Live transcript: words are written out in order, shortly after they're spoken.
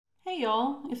Hey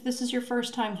y'all, if this is your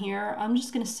first time here, I'm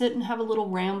just going to sit and have a little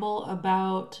ramble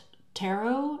about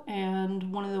tarot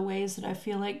and one of the ways that I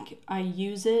feel like I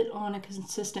use it on a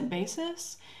consistent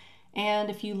basis. And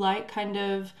if you like kind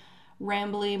of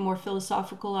rambly, more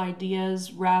philosophical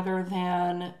ideas rather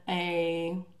than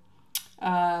a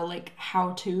like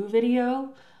how-to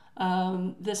video,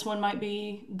 this one might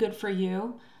be good for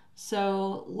you.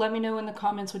 So let me know in the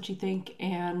comments what you think,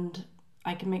 and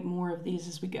I can make more of these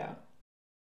as we go.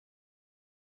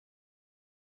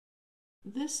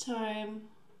 This time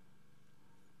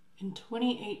in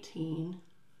 2018,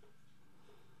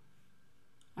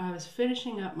 I was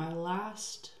finishing up my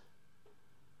last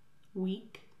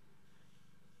week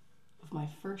of my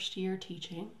first year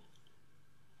teaching,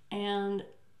 and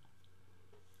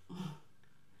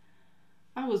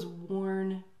I was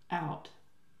worn out.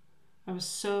 I was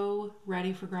so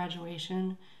ready for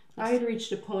graduation. I had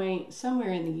reached a point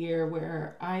somewhere in the year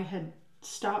where I had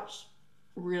stopped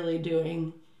really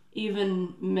doing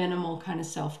even minimal kind of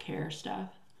self-care stuff.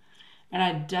 And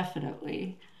I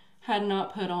definitely had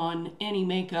not put on any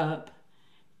makeup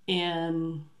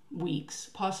in weeks,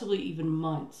 possibly even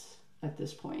months at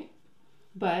this point.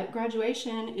 But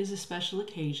graduation is a special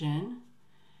occasion,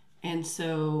 and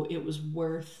so it was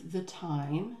worth the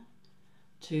time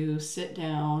to sit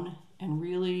down and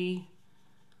really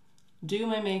do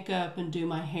my makeup and do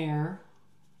my hair,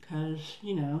 because,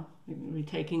 you know, we'll be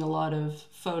taking a lot of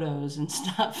photos and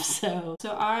stuff. So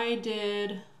I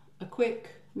did a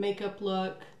quick makeup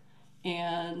look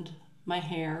and my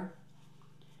hair,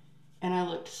 and I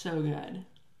looked so good.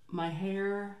 My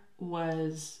hair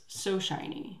was so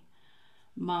shiny.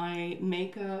 My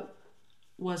makeup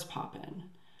was poppin'.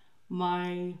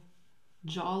 My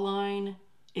jawline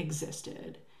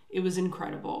existed. It was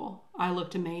incredible. I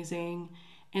looked amazing.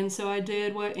 And so I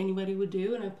did what anybody would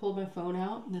do, and I pulled my phone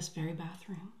out in this very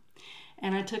bathroom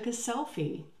and I took a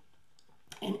selfie.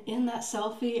 And in that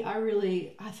selfie,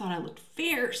 I thought I looked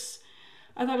fierce.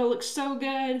 I thought I looked so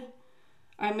good.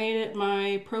 I made it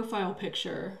my profile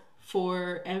picture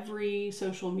for every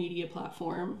social media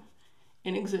platform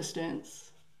in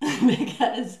existence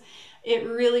because it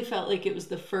really felt like it was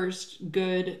the first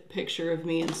good picture of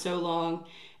me in so long.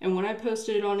 And when I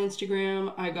posted it on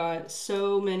Instagram, I got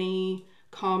so many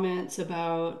comments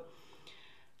about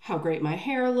how great my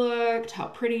hair looked, how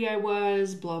pretty I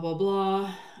was, blah, blah,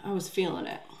 blah. I was feeling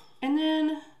it. And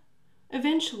then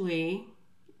eventually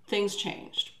things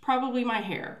changed, probably my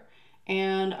hair,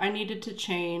 and I needed to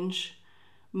change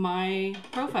my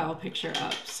profile picture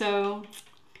up. So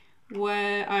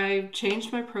I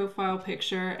changed my profile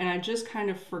picture, and I just kind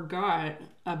of forgot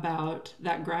about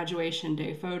that graduation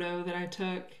day photo that I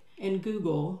took. And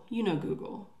Google, you know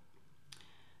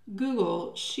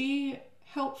Google, she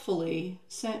helpfully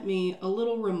sent me a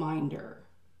little reminder,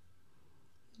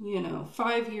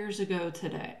 5 years ago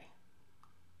today.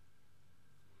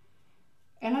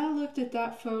 And I looked at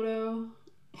that photo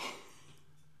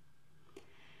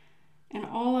and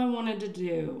all I wanted to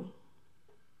do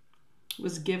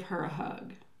was give her a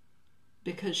hug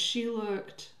because she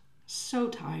looked so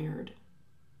tired.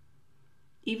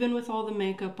 Even with all the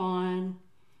makeup on,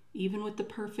 even with the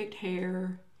perfect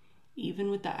hair,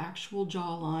 even with the actual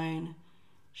jawline,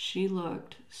 she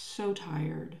looked so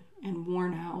tired and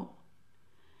worn out.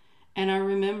 And I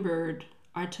remembered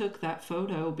I took that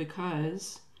photo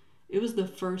because it was the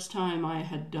first time I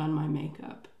had done my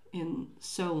makeup in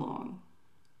so long.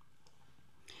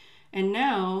 And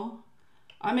now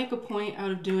I make a point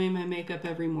out of doing my makeup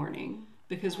every morning,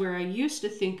 because where I used to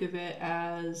think of it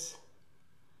as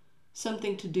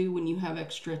something to do when you have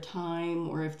extra time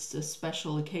or if it's a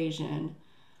special occasion,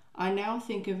 I now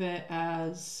think of it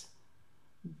as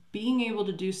being able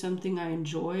to do something I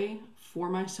enjoy for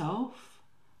myself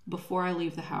before I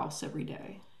leave the house every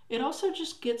day. It also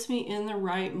just gets me in the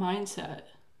right mindset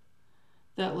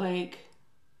that, like,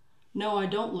 no, I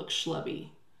don't look schlubby.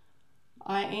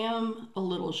 I am a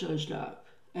little zhuzhed up,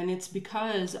 and it's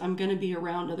because I'm going to be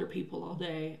around other people all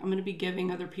day. I'm going to be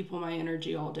giving other people my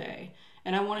energy all day,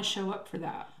 and I want to show up for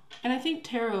that. And I think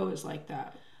tarot is like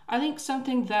that. I think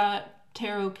something that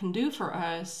tarot can do for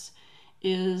us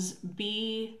is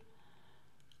be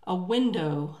a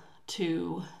window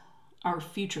to our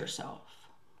future self.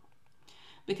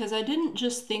 Because I didn't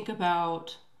just think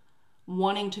about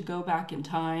wanting to go back in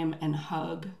time and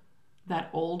hug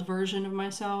that old version of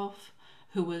myself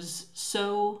who was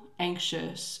so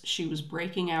anxious she was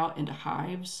breaking out into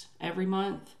hives every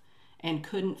month and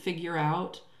couldn't figure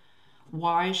out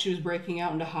why she was breaking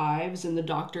out into hives, and the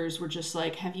doctors were just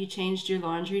like, have you changed your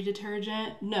laundry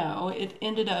detergent? No, it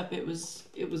ended up, it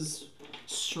was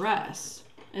stress.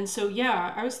 And so,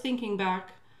 yeah, I was thinking back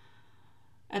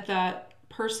at that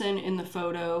person in the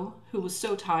photo who was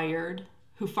so tired,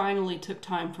 who finally took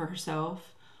time for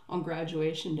herself on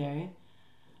graduation day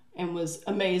and was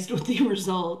amazed with the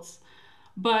results.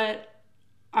 But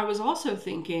I was also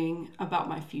thinking about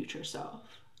my future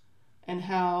self and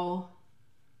how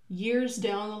years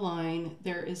down the line,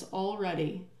 there is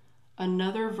already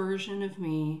another version of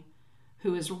me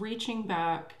who is reaching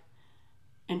back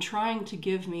and trying to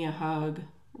give me a hug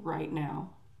right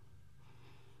now.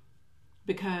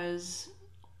 Because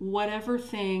whatever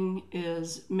thing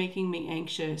is making me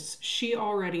anxious, she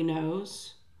already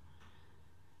knows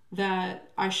that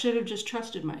I should have just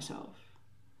trusted myself.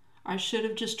 I should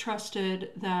have just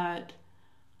trusted that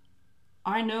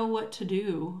I know what to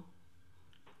do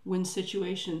when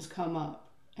situations come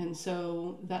up. And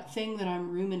so that thing that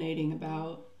I'm ruminating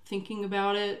about, thinking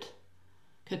about it,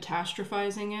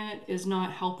 catastrophizing it, is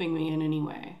not helping me in any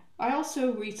way. I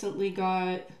also recently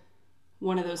got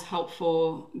one of those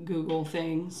helpful Google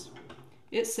things.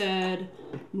 It said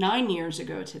 9 years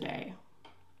ago today.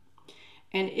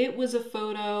 And it was a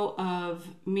photo of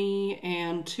me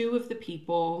and two of the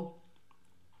people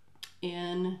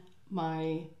in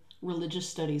my religious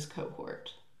studies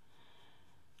cohort.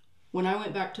 When I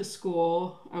went back to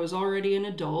school, I was already an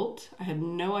adult. I had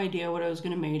no idea what I was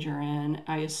going to major in.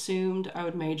 I assumed I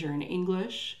would major in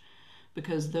English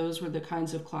because those were the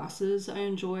kinds of classes I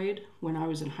enjoyed when I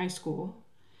was in high school.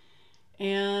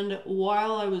 And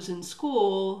while I was in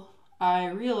school, I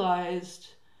realized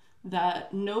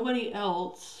that nobody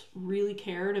else really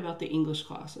cared about the English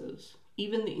classes,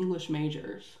 even the English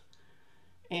majors.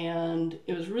 And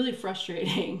it was really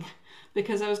frustrating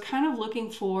because I was kind of looking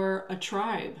for a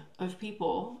tribe of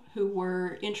people who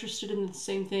were interested in the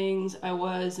same things I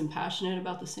was and passionate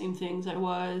about the same things I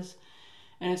was.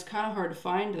 And it's kind of hard to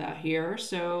find that here.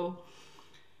 So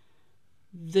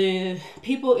the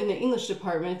people in the English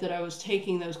department that I was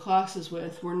taking those classes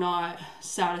with were not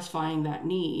satisfying that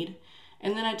need.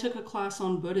 And then I took a class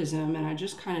on Buddhism and I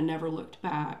just kind of never looked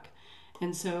back.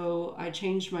 And so I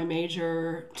changed my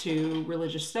major to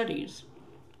religious studies.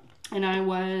 And I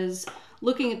was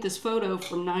looking at this photo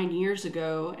from 9 years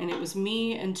ago, and it was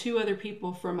me and two other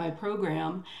people from my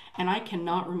program, and I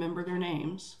cannot remember their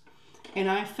names. And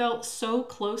I felt so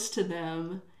close to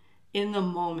them in the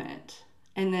moment.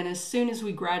 And then as soon as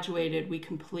we graduated, we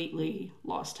completely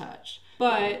lost touch.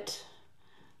 But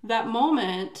that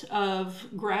moment of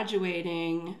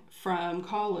graduating from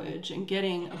college and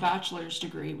getting a bachelor's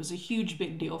degree was a huge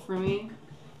big deal for me.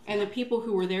 And the people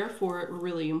who were there for it were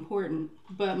really important.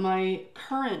 But my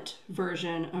current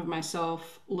version of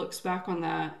myself looks back on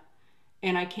that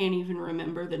and I can't even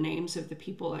remember the names of the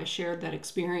people I shared that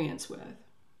experience with.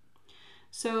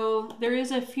 So there is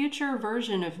a future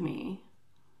version of me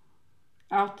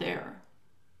out there.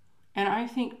 And I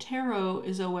think tarot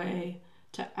is a way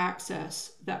to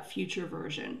access that future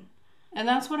version. And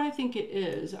that's what I think it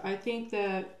is. I think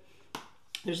that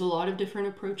there's a lot of different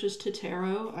approaches to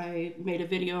tarot. I made a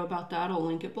video about that. I'll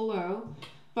link it below.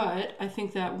 But I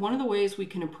think that one of the ways we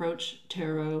can approach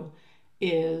tarot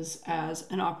is as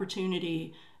an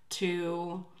opportunity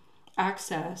to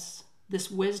access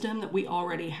this wisdom that we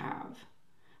already have.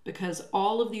 Because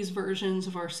all of these versions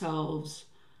of ourselves,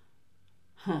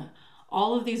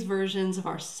 all of these versions of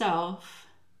ourself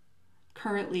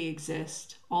currently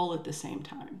exist all at the same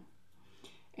time.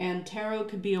 And tarot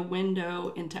could be a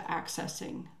window into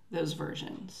accessing those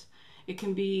versions. It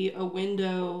can be a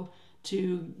window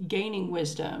to gaining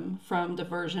wisdom from the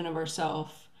version of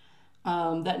ourself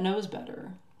that knows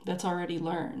better, that's already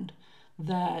learned,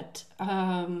 that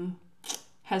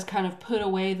has kind of put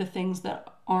away the things that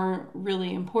aren't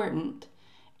really important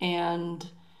and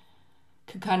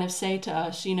could kind of say to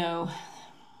us, you know,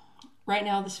 right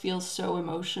now this feels so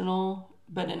emotional,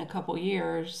 but in a couple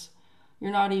years,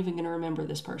 you're not even going to remember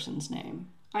this person's name.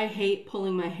 I hate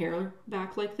pulling my hair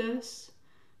back like this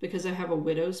because I have a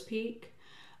widow's peak.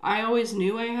 I always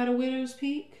knew I had a widow's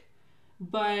peak,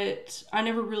 but I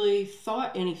never really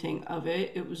thought anything of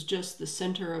it. It was just the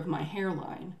center of my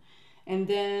hairline. And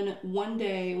then one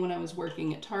day when I was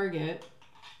working at Target,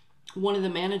 one of the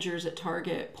managers at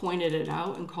Target pointed it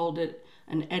out and called it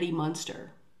an Eddie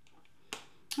Munster.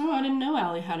 Oh, I didn't know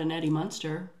Allie had an Eddie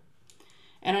Munster.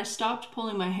 And I stopped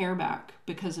pulling my hair back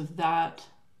because of that.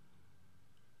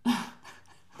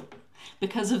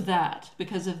 because of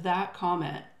that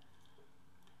comment.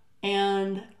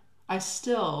 And I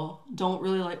still don't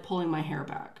really like pulling my hair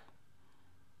back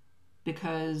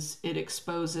because it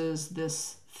exposes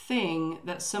this thing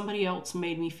that somebody else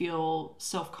made me feel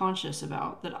self-conscious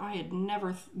about that I had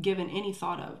never given any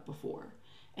thought of before.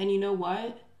 And you know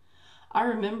what? I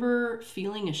remember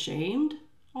feeling ashamed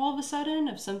all of a sudden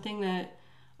of something that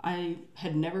I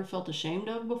had never felt ashamed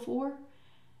of before.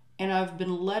 And I've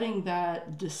been letting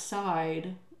that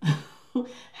decide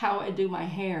how I do my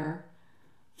hair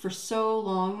for so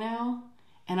long now.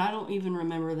 And I don't even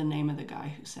remember the name of the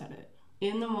guy who said it.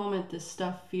 In the moment, this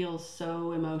stuff feels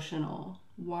so emotional.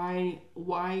 Why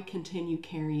continue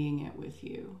carrying it with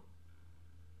you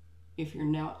if you're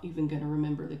not even going to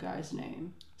remember the guy's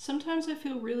name? Sometimes I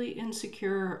feel really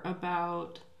insecure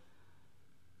about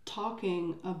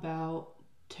talking about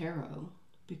tarot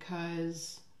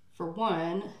because, for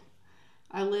one,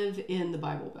 I live in the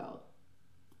Bible Belt.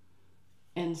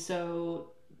 And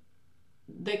so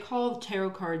they call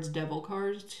tarot cards devil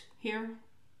cards here.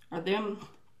 Are them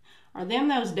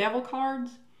those devil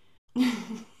cards?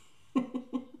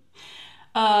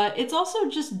 It's also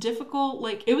just difficult.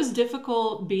 Like, it was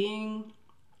difficult being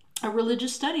a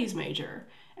religious studies major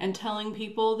and telling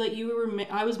people that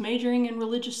I was majoring in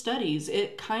religious studies.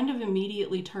 It kind of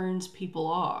immediately turns people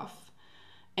off.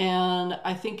 And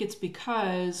I think it's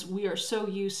because we are so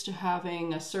used to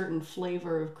having a certain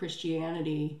flavor of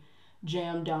Christianity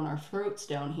jammed down our throats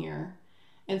down here.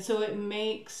 And so it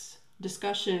makes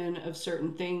discussion of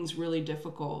certain things really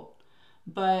difficult.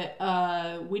 But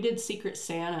we did Secret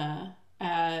Santa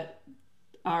at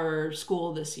our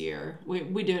school this year.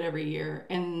 We do it every year,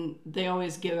 and they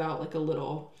always give out like a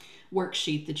little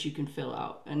worksheet that you can fill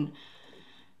out. And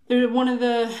one of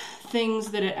the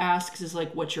things that it asks is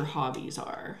like what your hobbies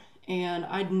are. And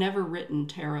I'd never written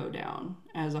tarot down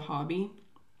as a hobby,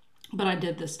 but I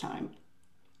did this time.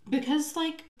 Because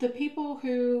like the people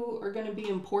who are going to be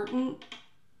important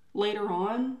later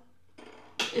on,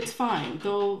 it's fine.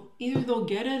 They'll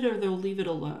get it or they'll leave it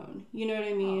alone. You know what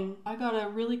I mean? I got a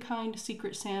really kind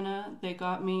Secret Santa. They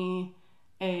got me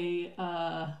a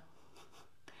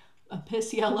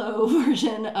piss yellow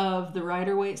version of the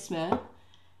Rider-Waite-Smith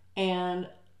and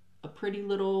a pretty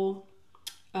little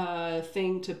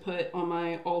thing to put on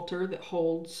my altar that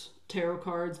holds tarot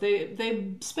cards.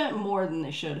 They spent more than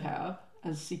they should have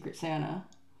as Secret Santa.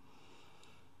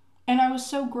 And I was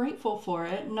so grateful for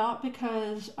it, not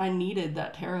because I needed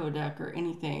that tarot deck or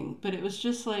anything, but it was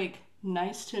just like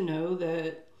nice to know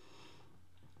that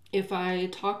if I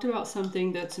talked about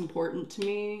something that's important to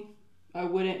me, I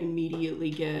wouldn't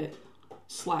immediately get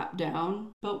slapped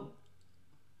down. But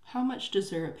how much does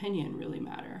their opinion really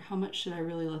matter? How much should I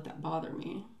really let that bother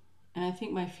me? And I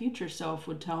think my future self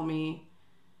would tell me,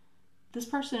 this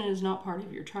person is not part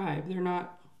of your tribe. They're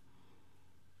not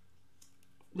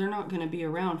going to be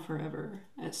around forever.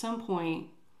 At some point,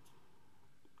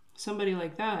 somebody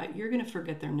like that, you're going to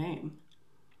forget their name.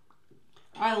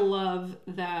 I love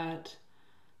that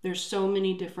there's so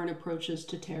many different approaches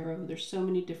to tarot. There's so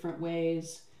many different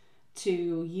ways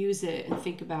to use it and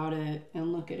think about it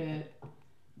and look at it.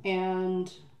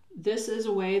 And this is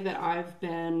a way that I've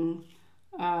been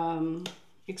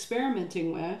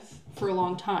experimenting with for a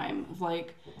long time, of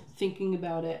like thinking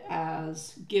about it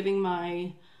as giving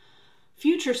my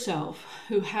future self,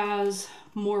 who has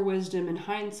more wisdom and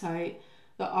hindsight,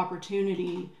 the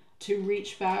opportunity to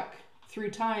reach back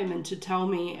through time and to tell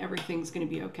me everything's going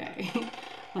to be okay.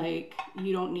 Like,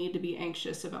 you don't need to be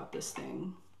anxious about this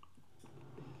thing.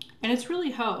 And it's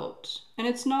really helped. And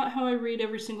it's not how I read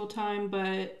every single time,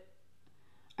 but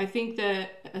I think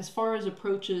that as far as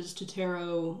approaches to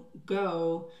tarot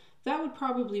go, that would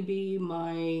probably be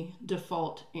my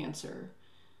default answer.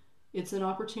 It's an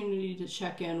opportunity to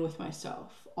check in with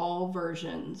myself, all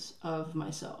versions of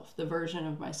myself, the version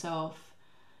of myself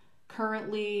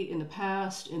currently, in the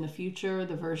past, in the future,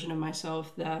 the version of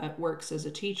myself that works as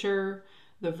a teacher,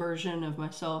 the version of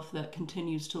myself that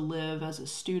continues to live as a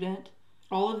student.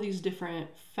 All of these different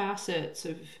facets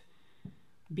of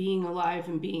being alive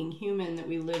and being human that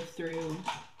we live through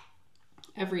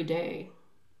every day.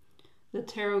 The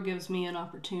tarot gives me an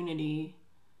opportunity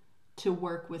to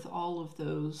work with all of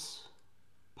those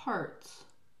parts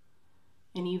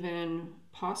and even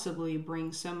possibly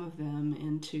bring some of them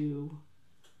into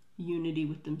unity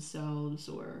with themselves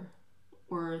or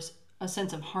a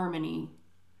sense of harmony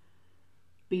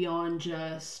beyond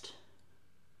just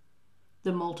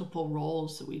the multiple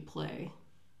roles that we play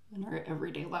in our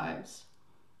everyday lives.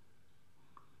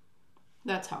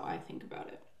 That's how I think about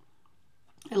it,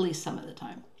 at least some of the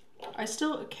time. I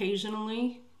still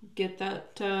occasionally get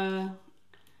that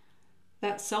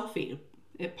selfie.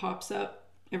 It pops up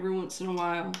every once in a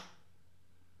while.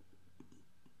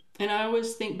 And I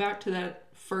always think back to that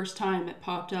first time it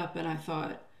popped up and I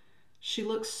thought, she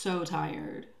looks so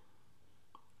tired.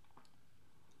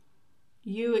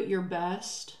 You at your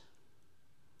best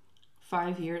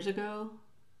 5 years ago,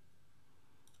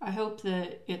 I hope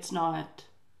that it's not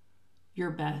your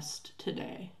best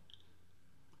today.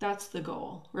 That's the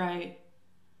goal, right?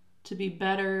 To be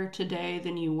better today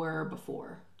than you were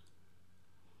before.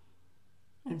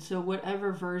 And so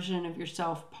whatever version of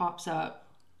yourself pops up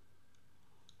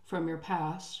from your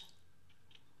past,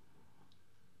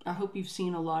 I hope you've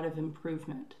seen a lot of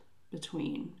improvement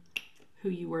between who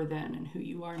you were then and who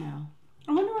you are now.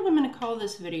 I wonder what I'm going to call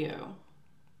this video.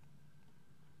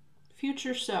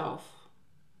 Future self.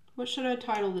 What should I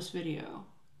title this video?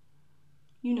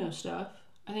 You know stuff.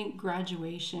 I think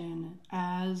graduation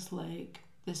as like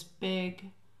this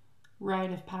big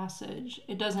rite of passage.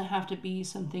 It doesn't have to be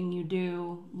something you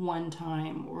do one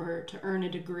time or to earn a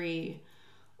degree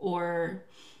or,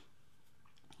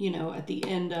 you know, at the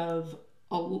end of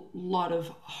a lot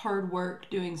of hard work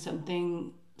doing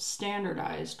something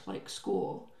standardized like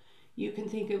school. You can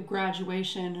think of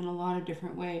graduation in a lot of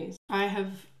different ways. I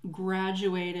have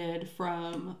graduated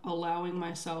from allowing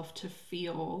myself to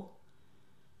feel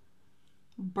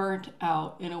burnt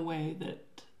out in a way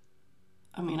that,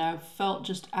 I've felt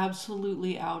just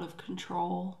absolutely out of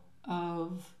control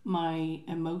of my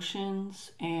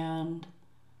emotions and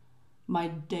my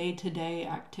day-to-day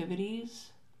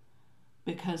activities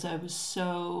because I was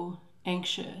so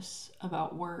anxious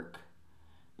about work,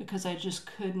 because I just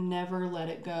could never let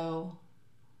it go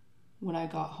when I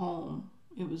got home.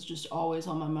 It was just always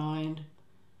on my mind.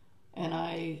 And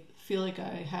I feel like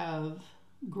I have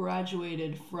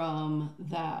graduated from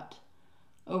that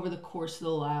over the course of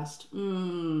the last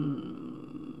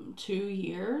 2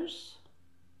 years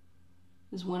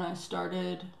is when I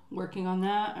started working on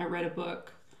that. I read a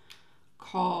book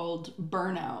called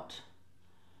Burnout,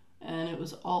 and it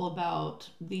was all about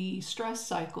the stress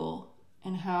cycle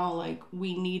and how like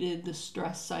we needed the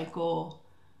stress cycle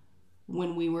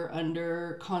when we were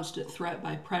under constant threat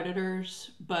by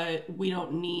predators, but we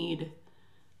don't need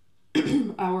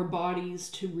our bodies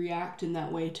to react in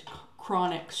that way to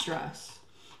chronic stress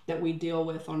that we deal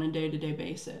with on a day-to-day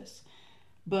basis.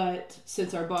 But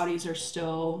since our bodies are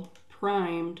still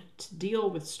primed to deal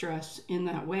with stress in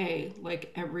that way,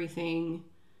 like everything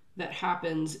that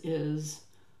happens is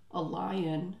a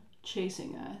lion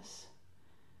chasing us,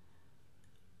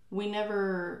 we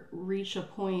never reach a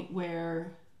point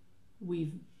where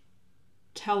we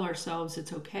tell ourselves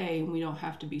it's okay and we don't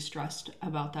have to be stressed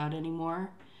about that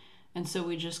anymore. And so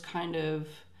we just kind of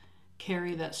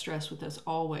carry that stress with us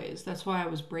always. That's why I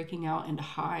was breaking out into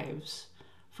hives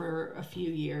for a few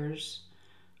years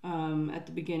at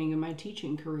the beginning of my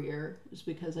teaching career, is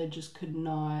because I just could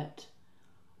not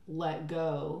let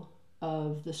go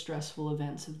of the stressful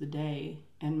events of the day,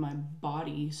 and my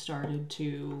body started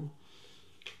to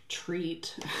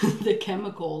treat the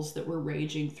chemicals that were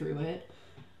raging through it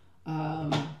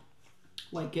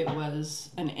like it was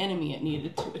an enemy it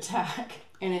needed to attack.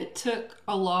 And it took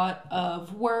a lot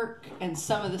of work and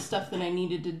some of the stuff that I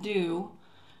needed to do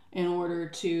in order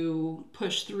to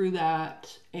push through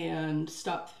that and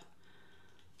stop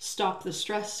the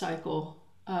stress cycle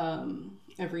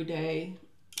every day.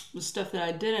 It was stuff that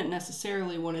I didn't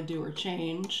necessarily want to do or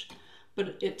change,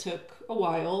 but it took a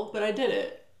while, but I did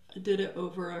it. I did it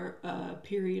over a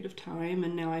period of time,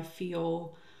 and now I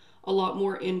feel a lot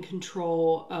more in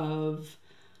control of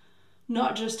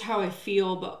not just how I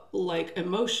feel, but like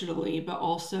emotionally, but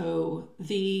also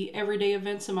the everyday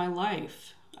events in my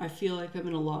life. I feel like I'm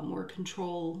in a lot more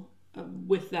control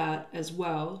with that as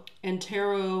well. And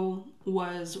tarot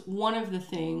was one of the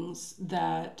things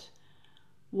that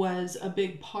was a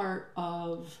big part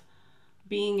of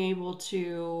being able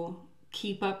to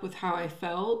keep up with how I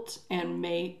felt and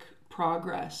make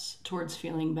progress towards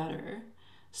feeling better.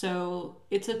 So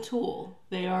it's a tool.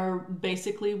 They are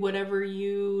basically whatever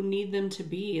you need them to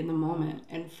be in the moment.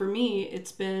 And for me,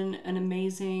 it's been an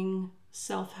amazing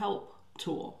self-help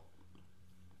tool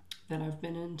that I've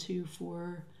been into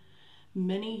for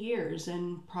many years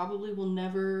and probably will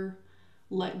never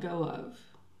let go of,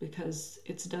 because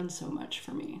it's done so much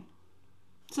for me.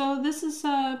 So this is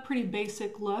a pretty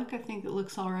basic look. I think it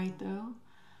looks all right though.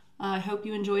 I hope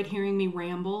you enjoyed hearing me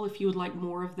ramble. If you would like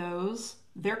more of those,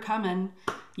 they're coming.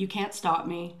 You can't stop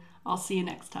me. I'll see you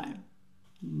next time.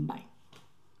 Bye.